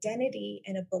an identity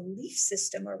and a belief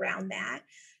system around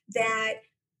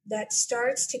that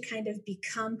starts to kind of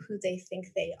become who they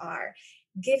think they are,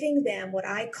 giving them what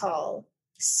I call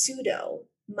pseudo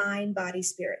mind body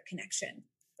spirit connection,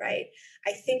 right?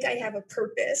 I think I have a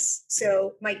purpose.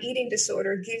 So my eating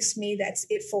disorder gives me that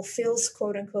it fulfills,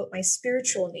 quote unquote, my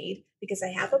spiritual need because I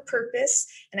have a purpose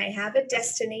and I have a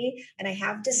destiny and I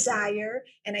have desire.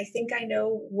 And I think I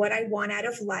know what I want out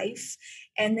of life.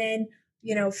 And then,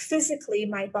 physically,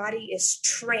 my body is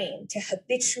trained to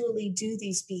habitually do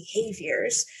these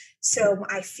behaviors. So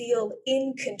I feel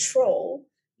in control,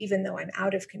 even though I'm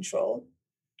out of control.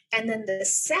 And then the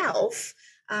self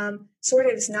sort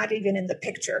of is not even in the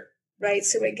picture, right?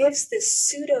 So it gives this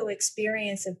pseudo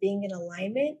experience of being in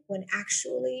alignment when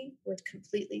actually we're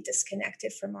completely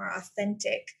disconnected from our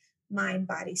authentic mind,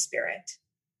 body, spirit.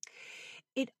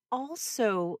 It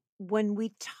also, when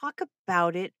we talk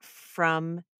about it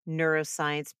from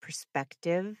neuroscience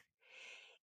perspective,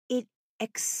 it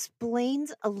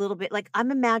explains a little bit. Like,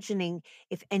 I'm imagining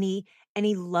if any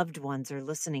loved ones are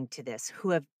listening to this who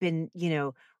have been,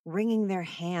 wringing their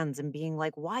hands and being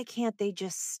like, why can't they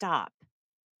just stop?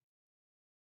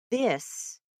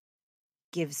 This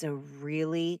gives a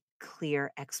really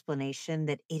clear explanation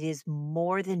that it is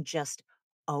more than just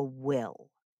a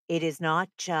will. It is not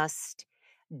just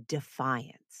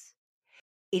defiance.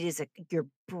 It is your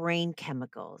brain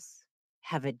chemicals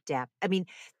have adapt. I mean,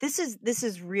 this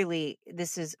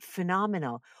is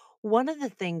phenomenal. One of the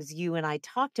things you and I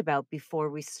talked about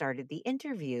before we started the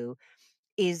interview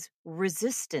is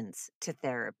resistance to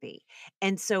therapy.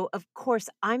 And so, of course,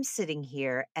 I'm sitting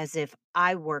here as if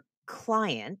I were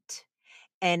client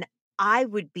and I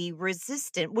would be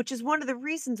resistant, which is one of the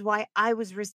reasons why I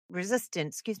was resistant,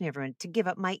 excuse me, everyone, to give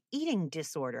up my eating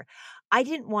disorder. I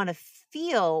didn't want to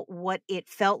feel what it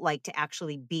felt like to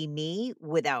actually be me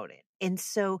without it. And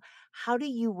so, how do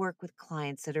you work with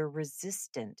clients that are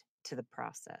resistant to the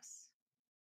process?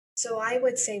 So I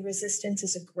would say resistance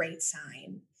is a great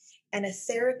sign. And a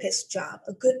therapist's job,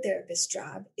 a good therapist's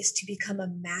job, is to become a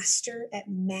master at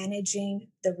managing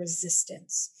the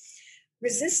resistance.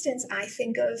 Resistance, I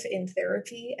think of in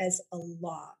therapy as a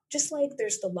law, just like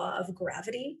there's the law of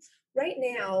gravity. Right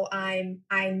now,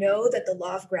 I know that the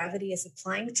law of gravity is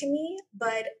applying to me,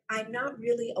 but I'm not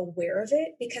really aware of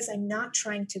it because I'm not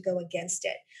trying to go against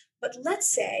it. But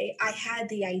let's say I had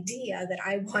the idea that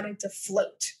I wanted to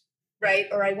float, right?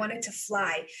 Or I wanted to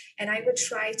fly, and I would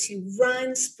try to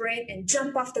run, sprint, and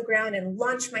jump off the ground and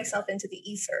launch myself into the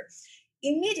ether.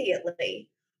 Immediately,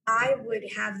 I would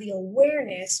have the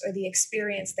awareness or the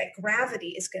experience that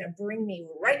gravity is going to bring me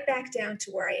right back down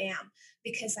to where I am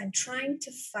because I'm trying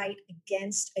to fight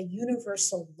against a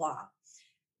universal law.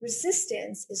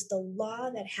 Resistance is the law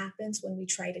that happens when we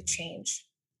try to change.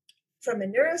 From a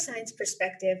neuroscience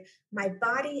perspective, my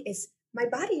body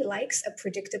likes a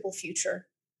predictable future,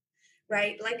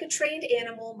 right? Like a trained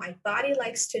animal, my body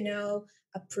likes to know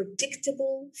a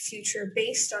predictable future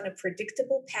based on a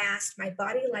predictable past. My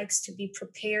body likes to be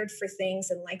prepared for things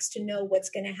and likes to know what's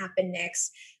going to happen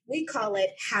next. We call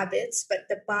it habits, but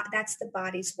that's the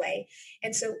body's way.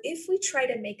 And so if we try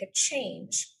to make a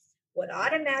change, what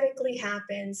automatically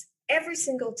happens every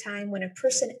single time when a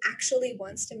person actually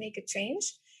wants to make a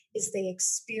change is they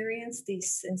experience the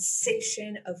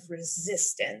sensation of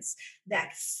resistance,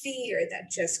 that fear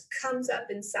that just comes up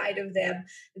inside of them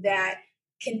that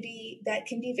can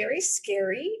be very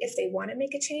scary if they want to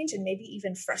make a change and maybe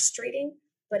even frustrating,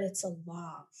 but it's a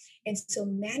law. And so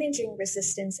managing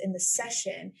resistance in the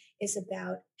session is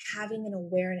about having an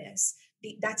awareness.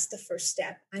 That's the first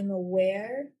step. I'm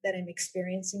aware that I'm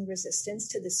experiencing resistance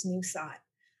to this new thought.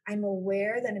 I'm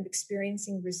aware that I'm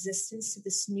experiencing resistance to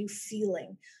this new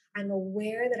feeling. I'm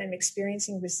aware that I'm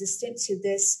experiencing resistance to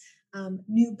this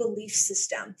new belief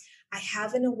system. I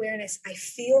have an awareness. I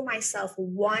feel myself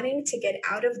wanting to get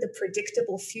out of the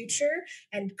predictable future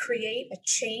and create a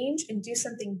change and do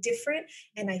something different.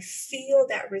 And I feel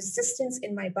that resistance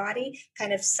in my body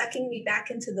kind of sucking me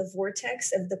back into the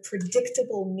vortex of the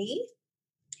predictable me.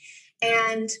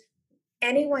 And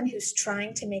anyone who's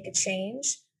trying to make a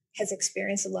change has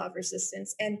experienced a law of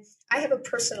resistance. And I have a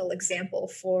personal example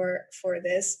for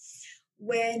this.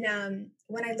 When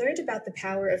I learned about the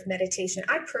power of meditation,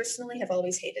 I personally have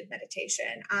always hated meditation.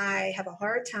 I have a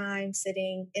hard time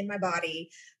sitting in my body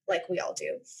like we all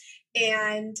do.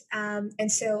 And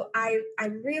so I'm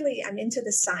into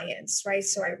the science, right?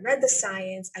 So I read the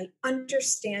science. I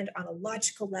understand on a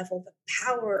logical level the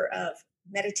power of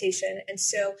meditation. And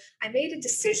so I made a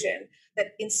decision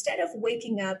that instead of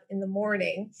waking up in the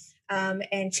morning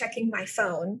and checking my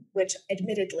phone, which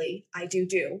admittedly I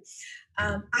do,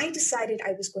 I decided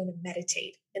I was going to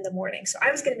meditate in the morning. So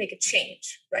I was going to make a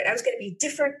change, right? I was going to be a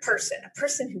different person, a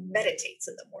person who meditates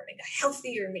in the morning, a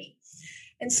healthier me.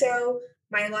 And so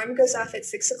My alarm goes off at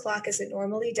 6 o'clock as it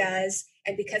normally does.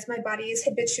 And because my body is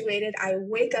habituated, I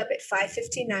wake up at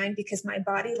 5:59 because my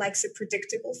body likes a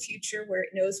predictable future where it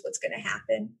knows what's going to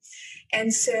happen.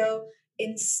 And so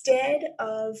instead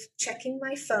of checking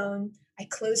my phone, I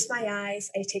close my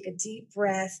eyes, I take a deep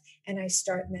breath, and I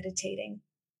start meditating.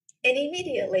 And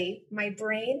immediately, my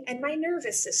brain and my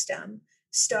nervous system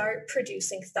start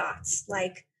producing thoughts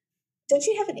like, don't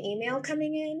you have an email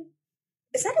coming in?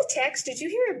 Is that a text? Did you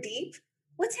hear a beep?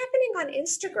 What's happening on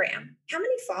Instagram? How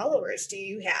many followers do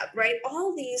you have? Right?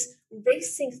 All these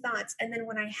racing thoughts. And then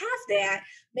when I have that,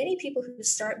 many people who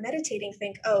start meditating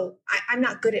think, oh, I'm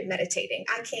not good at meditating.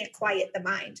 I can't quiet the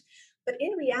mind. But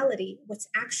in reality, what's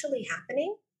actually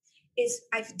happening is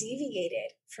I've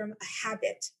deviated from a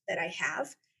habit that I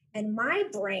have, and my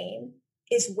brain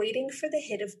is waiting for the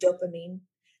hit of dopamine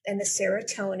and the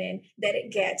serotonin that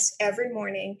it gets every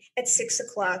morning at 6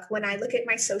 o'clock when I look at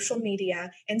my social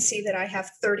media and see that I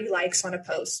have 30 likes on a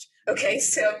post. Okay,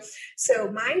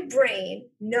 so my brain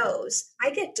knows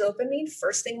I get dopamine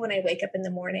first thing when I wake up in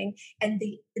the morning, and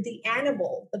the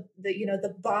animal,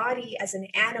 the body as an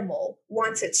animal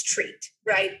wants its treat,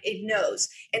 right? It knows,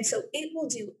 and so it will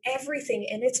do everything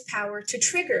in its power to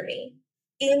trigger me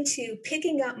into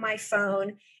picking up my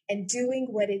phone and doing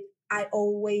what I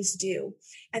always do.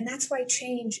 And that's why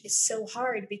change is so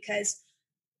hard, because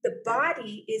the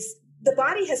body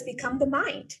has become the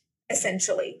mind,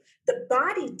 essentially. The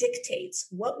body dictates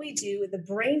what we do, the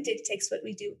brain dictates what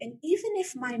we do. And even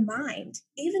if my mind,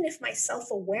 even if my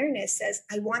self-awareness says,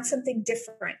 I want something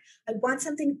different, I want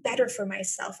something better for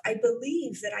myself, I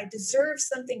believe that I deserve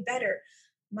something better,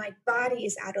 my body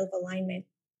is out of alignment.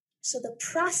 So the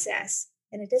process,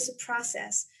 and it is a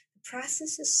process, the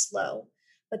process is slow,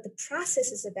 but the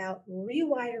process is about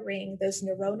rewiring those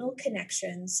neuronal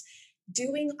connections,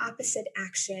 doing opposite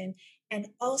action, and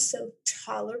also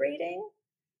tolerating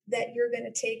that you're going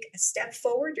to take a step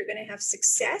forward, you're going to have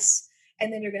success,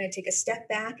 and then you're going to take a step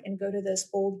back and go to those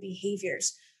old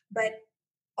behaviors. But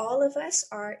all of us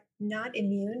are not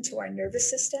immune to our nervous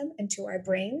system and to our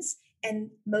brains.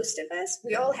 And most of us,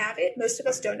 we all have it. Most of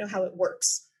us don't know how it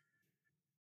works.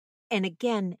 And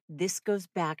again, this goes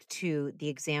back to the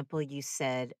example you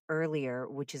said earlier,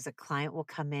 which is a client will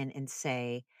come in and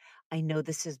say, I know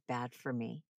this is bad for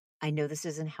me. I know this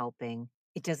isn't helping.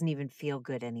 It doesn't even feel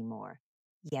good anymore,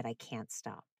 yet I can't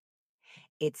stop.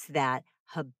 It's that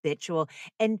habitual.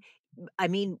 And I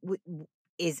mean,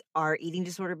 is our eating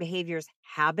disorder behaviors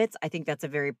habits? I think that's a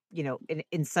very,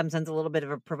 in some sense, a little bit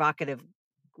of a provocative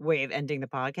way of ending the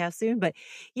podcast soon. But,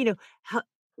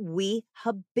 we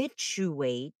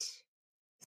habituate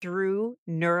through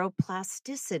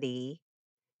neuroplasticity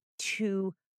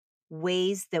to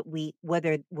ways that we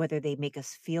whether they make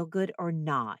us feel good or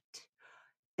not.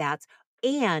 That's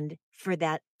and for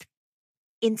that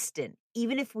instant,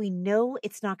 even if we know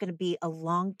it's not going to be a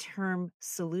long-term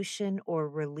solution or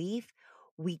relief,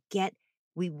 we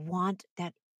want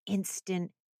that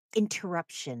instant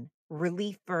interruption,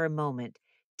 relief for a moment,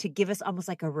 to give us almost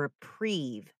like a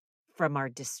reprieve from our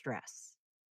distress.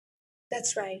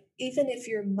 That's right. Even if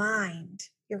your mind,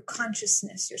 your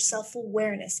consciousness, your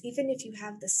self-awareness, even if you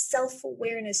have the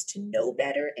self-awareness to know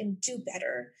better and do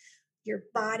better, your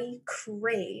body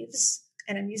craves,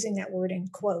 and I'm using that word in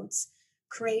quotes,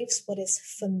 craves what is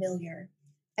familiar.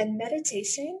 And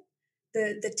meditation,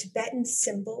 the Tibetan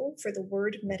symbol for the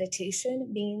word meditation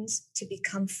means to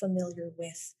become familiar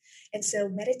with. And so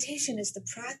meditation is the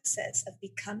process of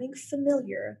becoming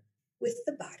familiar with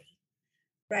the body,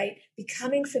 right?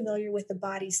 Becoming familiar with the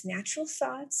body's natural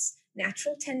thoughts,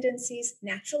 natural tendencies,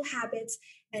 natural habits,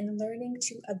 and learning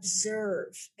to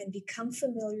observe and become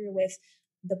familiar with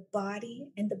the body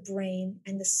and the brain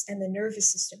and the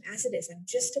nervous system as it is. I'm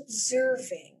just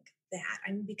observing that.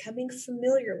 I'm becoming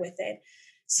familiar with it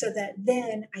so that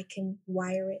then I can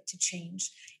wire it to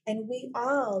change. And we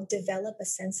all develop a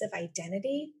sense of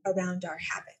identity around our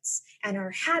habits, and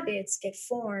our habits get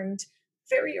formed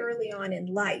very early on in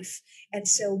life. And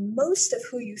so most of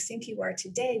who you think you are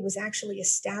today was actually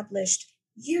established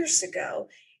years ago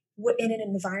in an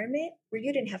environment where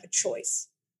you didn't have a choice.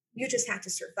 You just had to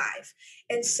survive.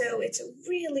 And so it's a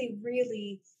really,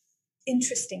 really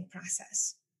interesting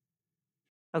process.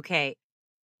 Okay,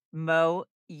 Mo,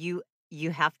 you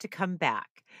have to come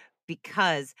back,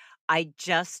 because I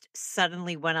just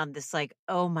suddenly went on this like,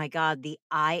 oh my God, the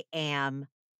I am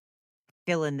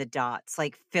fill in the dots,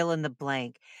 like fill in the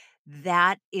blank.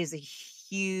 That is a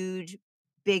huge,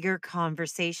 bigger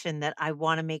conversation that I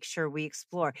want to make sure we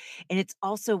explore. And it's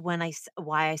also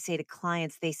why I say to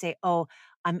clients, they say, oh,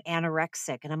 I'm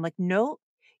anorexic. And I'm like, no,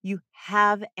 You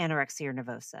have anorexia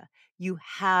nervosa. You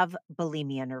have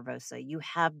bulimia nervosa. You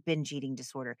have binge eating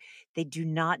disorder. They do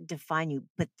not define you,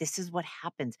 but this is what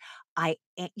happens. I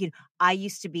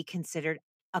used to be considered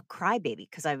a crybaby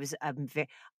because I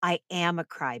am a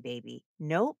crybaby.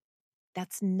 Nope,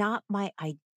 that's not my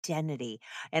identity.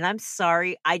 And I'm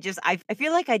sorry. I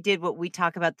feel like I did what we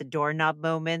talk about the doorknob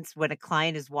moments when a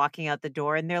client is walking out the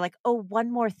door and they're like, oh, one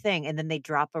more thing. And then they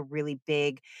drop a really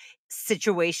big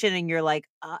situation and you're like,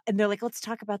 and they're like, let's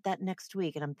talk about that next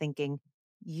week. And I'm thinking,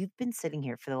 you've been sitting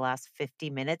here for the last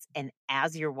 50 minutes. And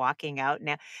as you're walking out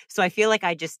now, so I feel like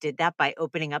I just did that by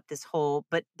opening up this whole,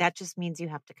 but that just means you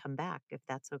have to come back if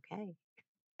that's okay.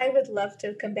 I would love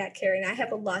to come back, Karen. I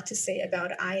have a lot to say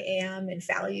about I am and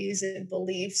values and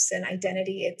beliefs and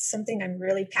identity. It's something I'm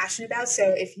really passionate about.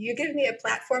 So if you give me a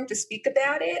platform to speak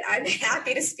about it, I'm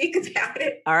happy to speak about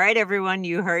it. All right, everyone,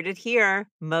 you heard it here.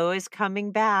 Mo is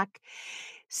coming back.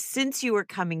 Since you are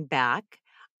coming back,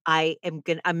 I'm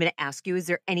gonna ask you, is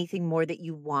there anything more that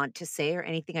you want to say or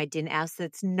anything I didn't ask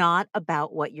that's not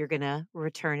about what you're gonna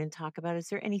return and talk about? Is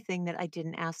there anything that I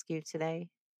didn't ask you today?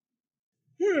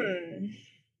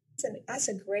 That's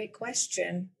a great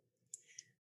question.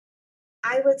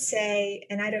 I would say,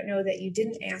 and I don't know that you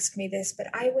didn't ask me this, but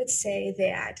I would say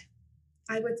that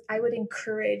I would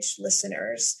encourage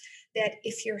listeners that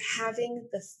if you're having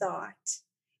the thought,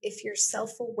 if your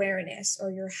self-awareness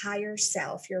or your higher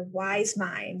self, your wise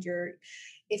mind,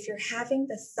 if you're having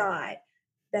the thought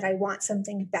that I want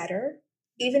something better,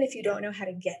 even if you don't know how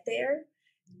to get there,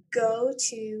 go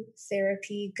to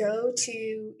therapy,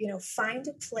 find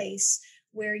a place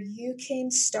where you can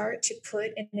start to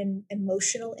put an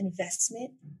emotional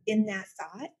investment in that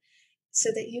thought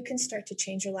so that you can start to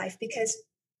change your life, because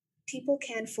people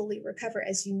can fully recover,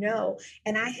 as you know,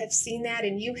 and I have seen that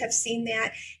and you have seen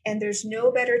that, and there's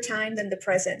no better time than the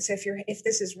present. So if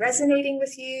this is resonating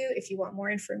with you, if you want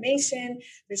more information,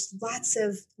 there's lots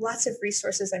of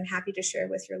resources I'm happy to share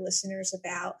with your listeners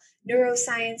about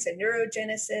neuroscience and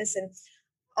neurogenesis. And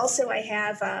also I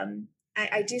have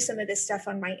I do some of this stuff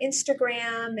on my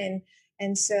Instagram,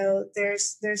 and so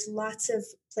there's lots of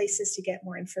places to get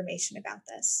more information about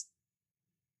this.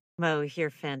 Mo, you're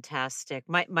fantastic.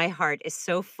 My heart is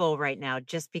so full right now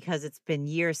just because it's been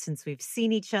years since we've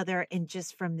seen each other, and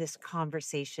just from this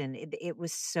conversation, it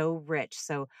was so rich.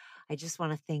 So I just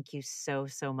want to thank you so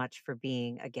much for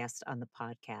being a guest on the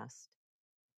podcast.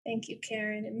 Thank you,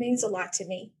 Karen. It means a lot to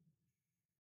me.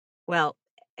 Well,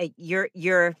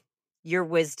 your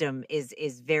wisdom is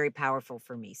very powerful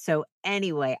for me. So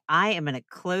anyway, I am going to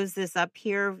close this up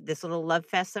here, this little love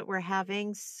fest that we're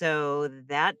having. So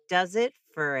that does it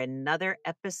for another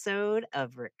episode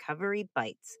of Recovery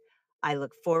Bites. I look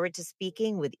forward to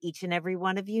speaking with each and every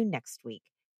one of you next week.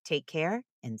 Take care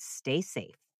and stay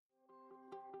safe.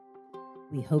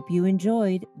 We hope you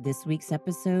enjoyed this week's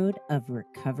episode of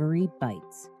Recovery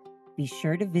Bites. Be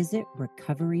sure to visit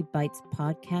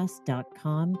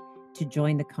recoverybitespodcast.com to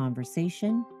join the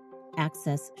conversation,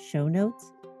 access show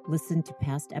notes, listen to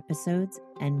past episodes,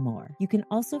 and more. You can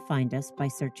also find us by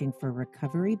searching for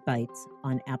Recovery Bites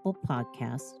on Apple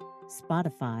Podcasts,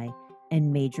 Spotify,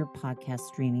 and major podcast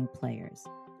streaming players.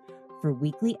 For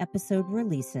weekly episode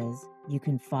releases, you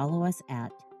can follow us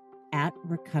at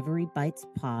Recovery Bites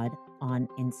Pod on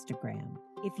Instagram.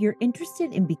 If you're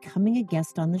interested in becoming a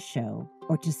guest on the show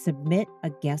or to submit a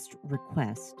guest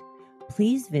request,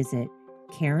 please visit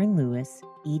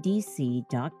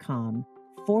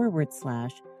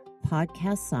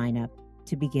KarenLewisEDC.com/podcast sign up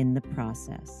to begin the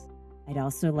process. I'd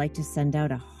also like to send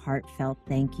out a heartfelt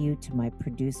thank you to my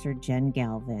producer, Jen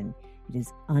Galvin. It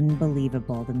is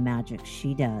unbelievable the magic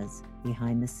she does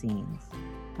behind the scenes.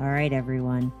 All right,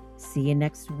 everyone. See you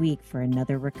next week for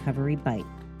another Recovery Bite.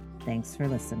 Thanks for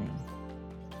listening.